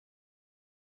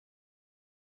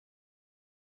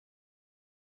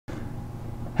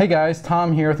Hey guys,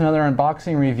 Tom here with another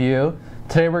unboxing review.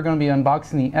 Today we're going to be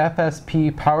unboxing the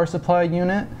FSP power supply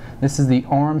unit. This is the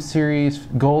Aurum series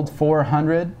Gold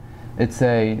 400. It's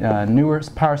a newer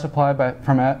power supply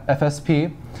from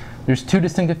FSP. There's two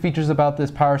distinctive features about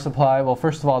this power supply. Well,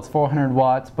 first of all, it's 400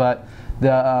 watts, but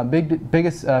the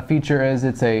biggest feature is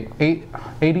it's a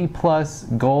 80 plus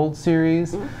Gold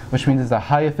series, which means it's a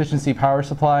high efficiency power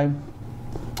supply.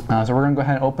 So we're going to go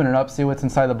ahead and open it up, see what's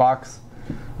inside the box.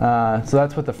 So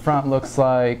that's what the front looks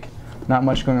like. Not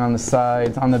much going on the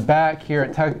sides. On the back here,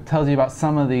 it tells you about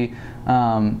some of the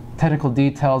technical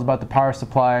details about the power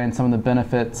supply and some of the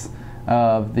benefits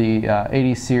of the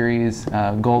 80 series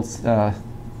Gold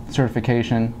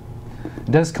certification.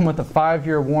 It does come with a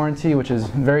 5-year warranty, which is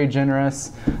very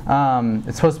generous.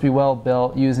 It's supposed to be well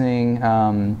built using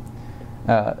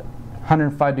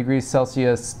 105 degrees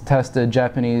Celsius tested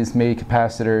Japanese made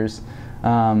capacitors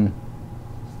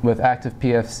with active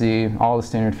PFC, all the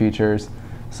standard features.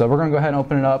 So we're going to go ahead and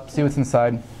open it up, see what's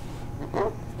inside.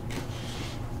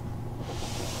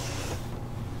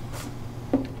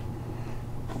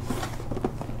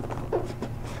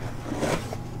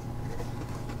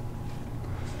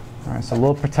 Alright, so a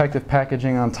little protective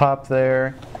packaging on top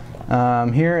there.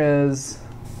 Here is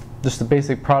just the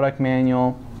basic product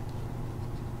manual.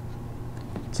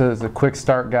 So it's a quick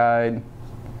start guide.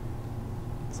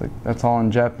 It's like that's all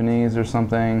in Japanese or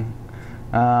something.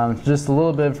 Just a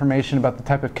little bit of information about the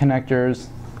type of connectors.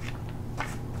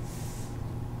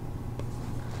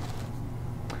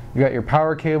 You got your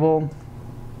power cable.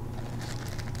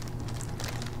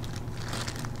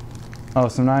 Oh,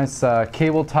 some nice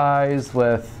cable ties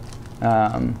with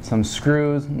some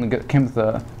screws. It came with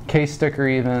a case sticker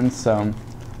even. So.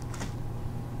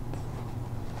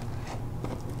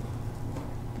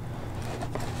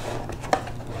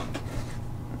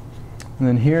 And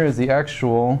then here is the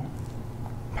actual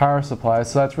power supply.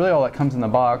 So that's really all that comes in the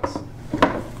box.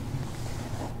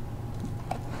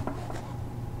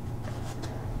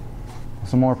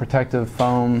 Some more protective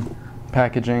foam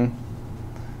packaging.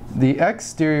 The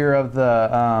exterior of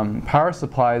the power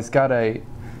supply has got a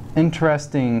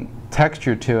interesting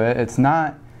texture to it. It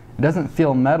doesn't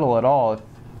feel metal at all.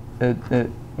 I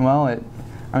mean,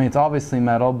 it's obviously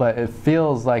metal, but it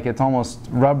feels like it's almost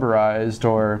rubberized,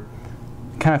 or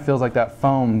kind of feels like that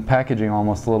foam packaging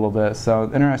almost a little bit.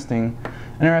 So interesting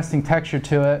texture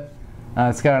to it.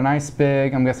 It's got a nice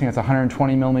big, I'm guessing it's a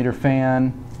 120 millimeter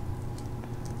fan.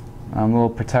 A little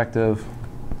protective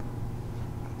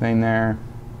thing there.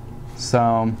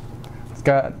 So it's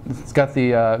got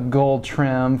the gold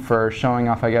trim for showing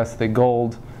off, I guess, the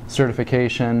gold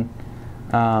certification.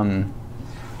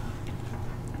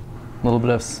 Little bit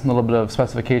of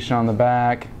specification on the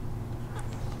back.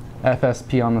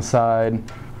 FSP on the side.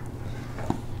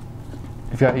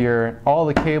 You've got all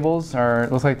the cables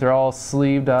looks like they're all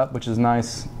sleeved up, which is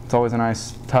nice. It's always a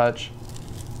nice touch.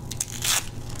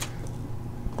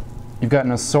 You've got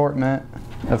an assortment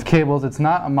of cables. It's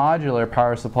not a modular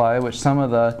power supply, which some of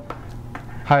the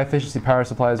high efficiency power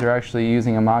supplies are actually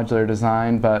using a modular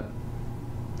design, but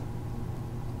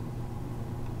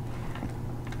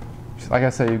like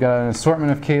I said, you've got an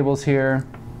assortment of cables here.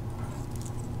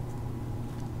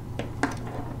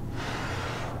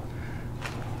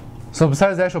 So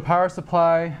besides the actual power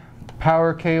supply,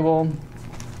 power cable,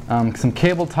 some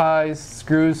cable ties,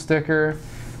 screws, sticker,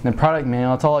 and the product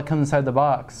manual, that's all that comes inside the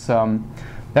box.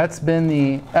 That's been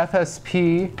the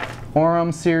FSP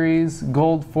Aurum series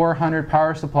Gold 400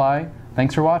 power supply.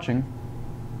 Thanks for watching.